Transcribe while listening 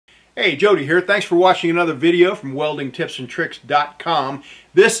Hey, Jody here. Thanks for watching another video from weldingtipsandtricks.com.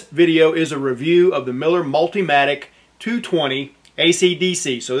 This video is a review of the Miller Multimatic 220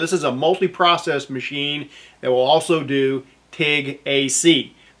 AC/DC. So this is a multi-process machine that will also do TIG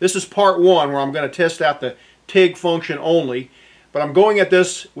AC. This is part one where I'm going to test out the TIG function only, but I'm going at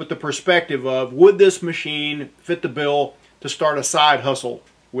this with the perspective of would this machine fit the bill to start a side hustle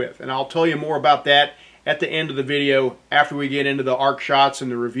with? And I'll tell you more about that at the end of the video after we get into the arc shots and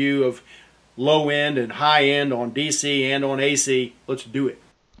the review of low end and high end on DC and on AC. Let's do it.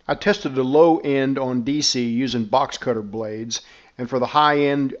 I tested the low end on DC using box cutter blades, and for the high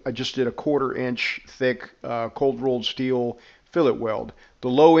end I just did a 1/4 inch thick cold rolled steel fillet weld. The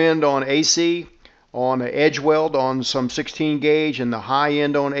low end on AC on an edge weld on some 16 gauge, and the high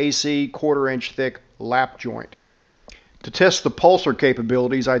end on AC 1/4 inch thick lap joint. To test the pulsar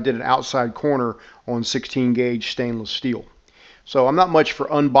capabilities, I did an outside corner on 16 gauge stainless steel. So I'm not much for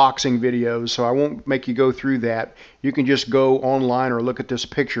unboxing videos, so I won't make you go through that. You can just go online or look at this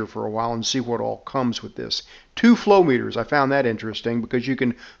picture for a while and see what all comes with this. 2 flow meters, I found that interesting because you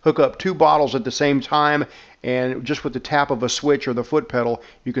can hook up 2 bottles at the same time, and just with the tap of a switch or the foot pedal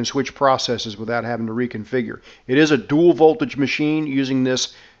you can switch processes without having to reconfigure. It is a dual voltage machine using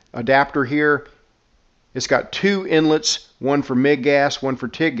this adapter here. It's got 2 inlets, one for MIG gas, one for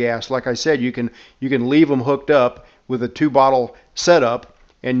TIG gas. Like I said, you can leave them hooked up with a 2-bottle setup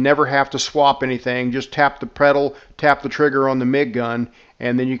and never have to swap anything. Just tap the pedal, tap the trigger on the MIG gun,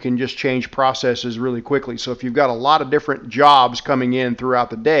 and then you can just change processes really quickly. So if you've got a lot of different jobs coming in throughout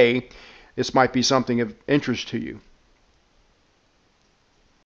the day, this might be something of interest to you.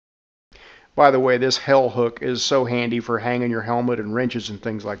 By the way, this hell hook is so handy for hanging your helmet and wrenches and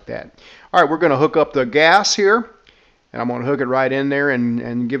things like that. All right, we're going to hook up the gas here, and I'm going to hook it right in there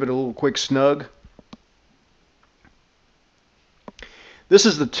and give it a little quick snug. This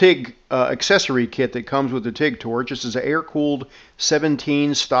is the TIG accessory kit that comes with the TIG Torch. This is an air-cooled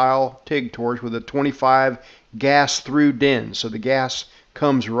 17 style TIG Torch with a 25 gas through dens. So the gas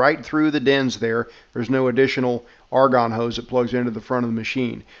comes right through the dens there. There's no additional argon hose that plugs into the front of the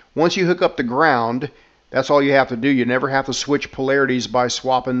machine. Once you hook up the ground, that's all you have to do. You never have to switch polarities by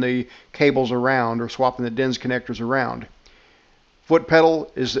swapping the cables around or swapping the dens connectors around. Foot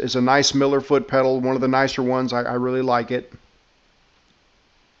pedal is a nice Miller foot pedal, one of the nicer ones. I really like it.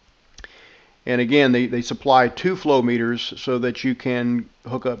 And again, they supply 2 flow meters so that you can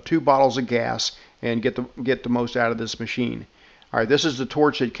hook up 2 bottles of gas and get the most out of this machine. All right, this is the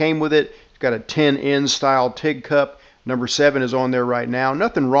torch that came with it. It's got a 10N style TIG cup. Number 7 is on there right now.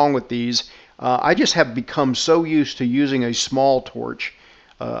 Nothing wrong with these. I just have become so used to using a small torch,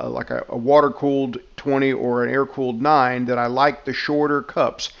 like a water-cooled 20 or an air-cooled 9, that I like the shorter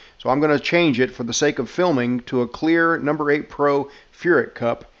cups. So I'm going to change it for the sake of filming to a clear number 8 Pro Furic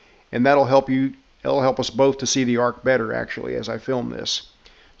cup, and that'll help us both to see the arc better actually as I film this.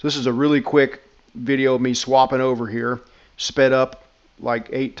 So this is a really quick video of me swapping over here, sped up like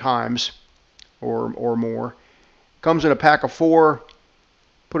 8 times or more. Comes in a pack of 4.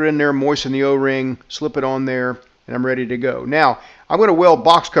 Put it in there, moisten the O-ring, slip it on there, and I'm ready to go. Now, I'm going to weld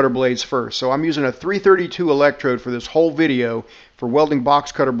box cutter blades first. So I'm using a 332 Electrode for this whole video. For welding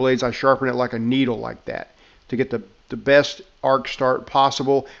box cutter blades, I sharpen it like a needle like that to get the best arc start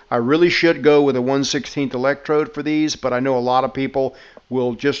possible. I really should go with a 1/16 Electrode for these, but I know a lot of people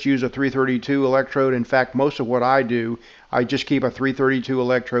will just use a 332 Electrode. In fact, most of what I do, I just keep a 332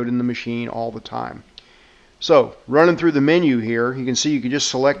 Electrode in the machine all the time. So, running through the menu here, you can see you can just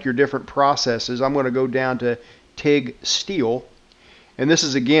select your different processes. I'm going to go down to TIG Steel. And this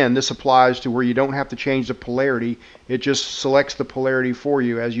is, again, this applies to where you don't have to change the polarity. It just selects the polarity for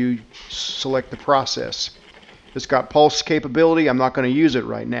you as you select the process. It's got pulse capability. I'm not going to use it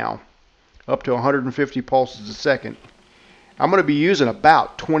right now. Up to 150 pulses a second. I'm going to be using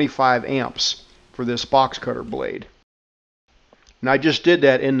about 25 amps for this box cutter blade. And I just did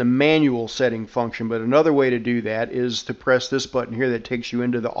that in the manual setting function, but another way to do that is to press this button here that takes you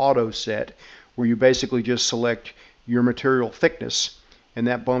into the auto set, where you basically just select your material thickness, and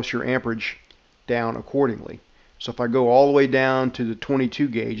that bumps your amperage down accordingly. So if I go all the way down to the 22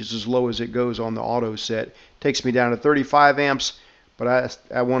 gauge, it's as low as it goes on the auto set. It takes me down to 35 amps, but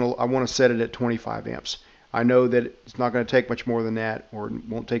I want to set it at 25 amps. I know that it's not going to take much more than that, or it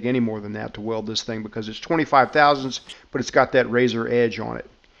won't take any more than that to weld this thing because it's 25 thousandths, but it's got that razor edge on it.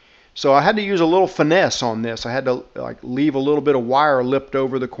 So I had to use a little finesse on this. I had to leave a little bit of wire lipped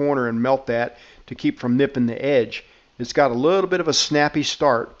over the corner and melt that to keep from nipping the edge. It's got a little bit of a snappy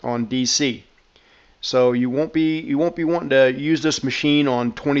start on DC. So you won't be wanting to use this machine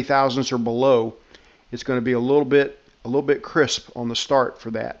on 20 thousandths or below. It's going to be a little bit crisp on the start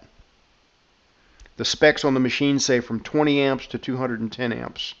for that. The specs on the machine say from 20 amps to 210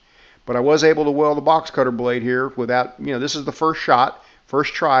 amps. But I was able to weld the box cutter blade here without, this is the first shot,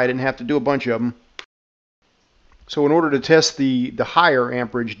 first try. I didn't have to do a bunch of them. So in order to test the higher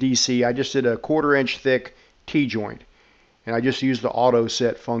amperage DC, I just did a 1/4 inch thick T-joint. And I just used the auto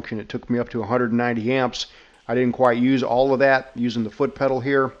set function. It took me up to 190 amps. I didn't quite use all of that using the foot pedal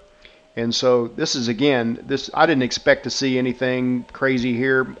here. And so this is, again, I didn't expect to see anything crazy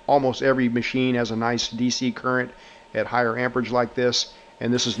here. Almost every machine has a nice DC current at higher amperage like this,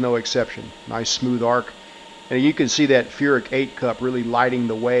 and this is no exception. Nice smooth arc. And you can see that Furic 8 cup really lighting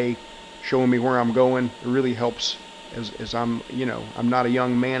the way, showing me where I'm going. It really helps as I'm, I'm not a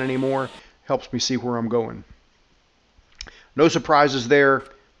young man anymore. Helps me see where I'm going. No surprises there.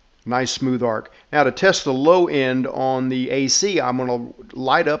 Nice smooth arc. Now to test the low end on the AC, I'm going to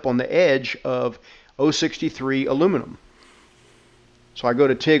light up on the edge of 063 aluminum. So I go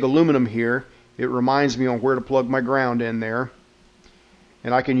to TIG aluminum here. It reminds me on where to plug my ground in there.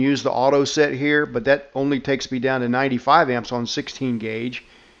 And I can use the auto set here, but that only takes me down to 95 amps on 16 gauge.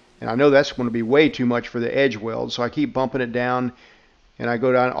 And I know that's going to be way too much for the edge weld, so I keep bumping it down. And I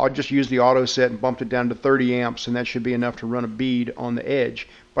go down, I'll just use the auto set and bumped it down to 30 amps, and that should be enough to run a bead on the edge.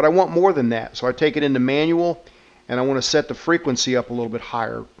 But I want more than that, so I take it into manual, and I want to set the frequency up a little bit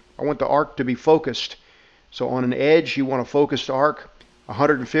higher. I want the arc to be focused. So on an edge, you want a focused arc.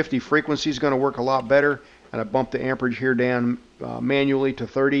 150 frequency is going to work a lot better, and I bumped the amperage here down manually to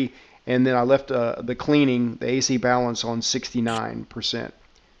 30, and then I left the cleaning, the AC balance on 69%.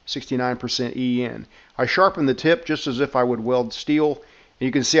 69% EN. I sharpened the tip just as if I would weld steel. And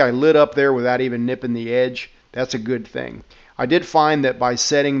you can see I lit up there without even nipping the edge. That's a good thing. I did find that by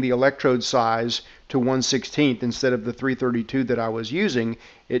setting the electrode size to 1/16 instead of the 332 that I was using,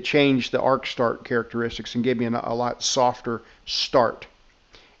 it changed the arc start characteristics and gave me a lot softer start.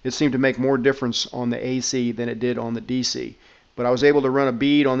 It seemed to make more difference on the AC than it did on the DC. But I was able to run a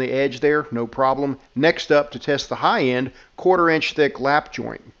bead on the edge there, no problem. Next up, to test the high end, 1/4 inch thick lap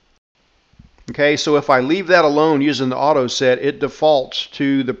joint. Okay, so if I leave that alone using the auto set, it defaults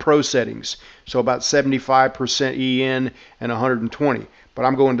to the pro settings. So about 75% EN and 120. But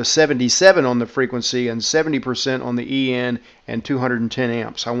I'm going to 77 on the frequency and 70% on the EN and 210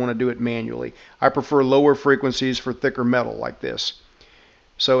 amps. I want to do it manually. I prefer lower frequencies for thicker metal like this.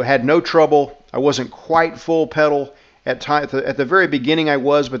 So had no trouble. I wasn't quite full pedal. At the very beginning I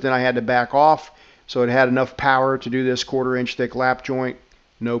was, but then I had to back off. So it had enough power to do this 1/4 inch thick lap joint.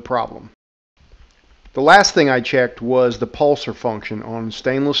 No problem. The last thing I checked was the pulsar function on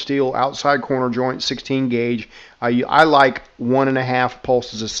stainless steel outside corner joint 16 gauge. I like 1.5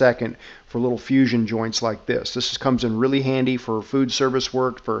 pulses a second for little fusion joints like this. This comes in really handy for food service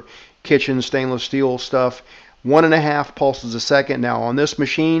work, for kitchen stainless steel stuff. 1.5 pulses a second. Now on this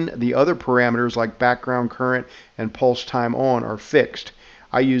machine, the other parameters like background current and pulse time on are fixed.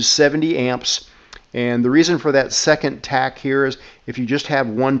 I use 70 amps. And the reason for that second tack here is if you just have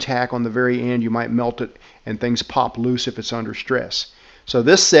one tack on the very end, you might melt it and things pop loose if it's under stress. So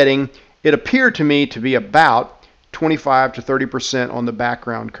this setting, it appeared to me to be about 25 to 30% on the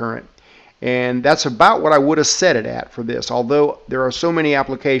background current. And that's about what I would have set it at for this. Although there are so many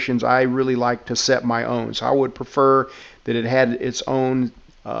applications, I really like to set my own. So I would prefer that it had its own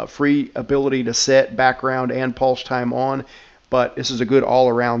free ability to set background and pulse time on. But this is a good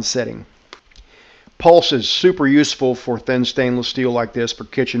all-around setting. Pulse is super useful for thin stainless steel like this for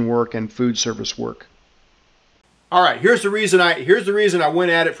kitchen work and food service work. All right, here's the reason I went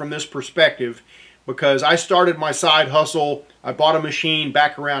at it from this perspective, because I started my side hustle. I bought a machine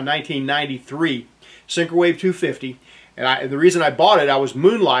back around 1993, Synchrowave 250, and the reason I bought it, I was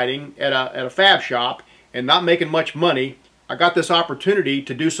moonlighting at a fab shop and not making much money. I got this opportunity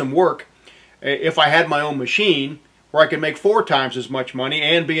to do some work if I had my own machine where I could make 4 times as much money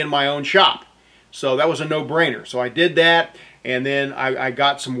and be in my own shop. So that was a no-brainer. So I did that, and then I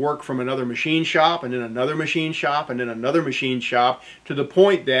got some work from another machine shop, and then another machine shop, and then another machine shop, to the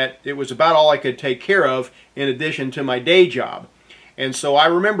point that it was about all I could take care of in addition to my day job. And so I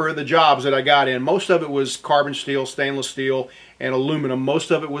remember the jobs that I got in. Most of it was carbon steel, stainless steel, and aluminum.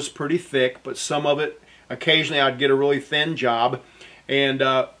 Most of it was pretty thick, but some of it, occasionally I'd get a really thin job. And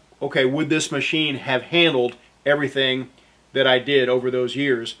okay, would this machine have handled everything that I did over those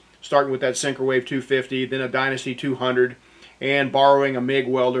years? Starting with that Synchrowave 250, then a Dynasty 200, and borrowing a MIG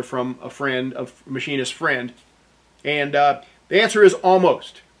welder from a friend, a machinist friend. And the answer is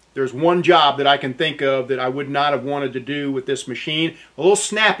almost. There's one job that I can think of that I would not have wanted to do with this machine. A little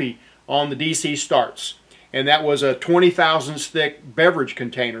snappy on the DC starts. And that was a 20 thousandths thick beverage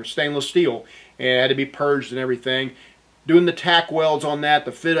container, stainless steel. And it had to be purged and everything. doing the tack welds on that,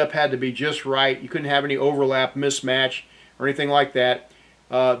 the fit up had to be just right. You couldn't have any overlap, mismatch, or anything like that.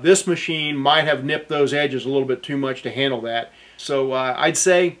 This machine might have nipped those edges a little bit too much to handle that. So I'd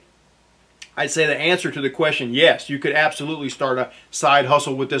say the answer to the question, yes, you could absolutely start a side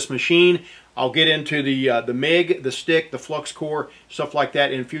hustle with this machine. I'll get into the MIG, the stick, the flux core, stuff like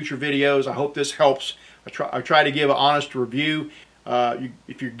that in future videos. I hope this helps. I try to give an honest review.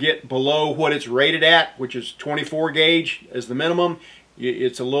 If you get below what it's rated at, which is 24 gauge as the minimum,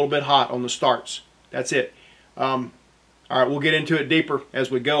 it's a little bit hot on the starts. That's it. All right, we'll get into it deeper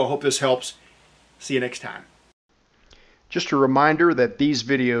as we go. I hope this helps. See you next time. Just a reminder that these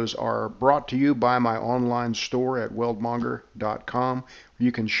videos are brought to you by my online store at weldmonger.com, where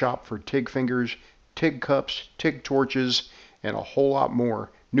you can shop for TIG fingers, TIG cups, TIG torches, and a whole lot more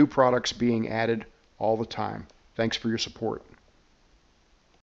new products being added all the time. Thanks for your support.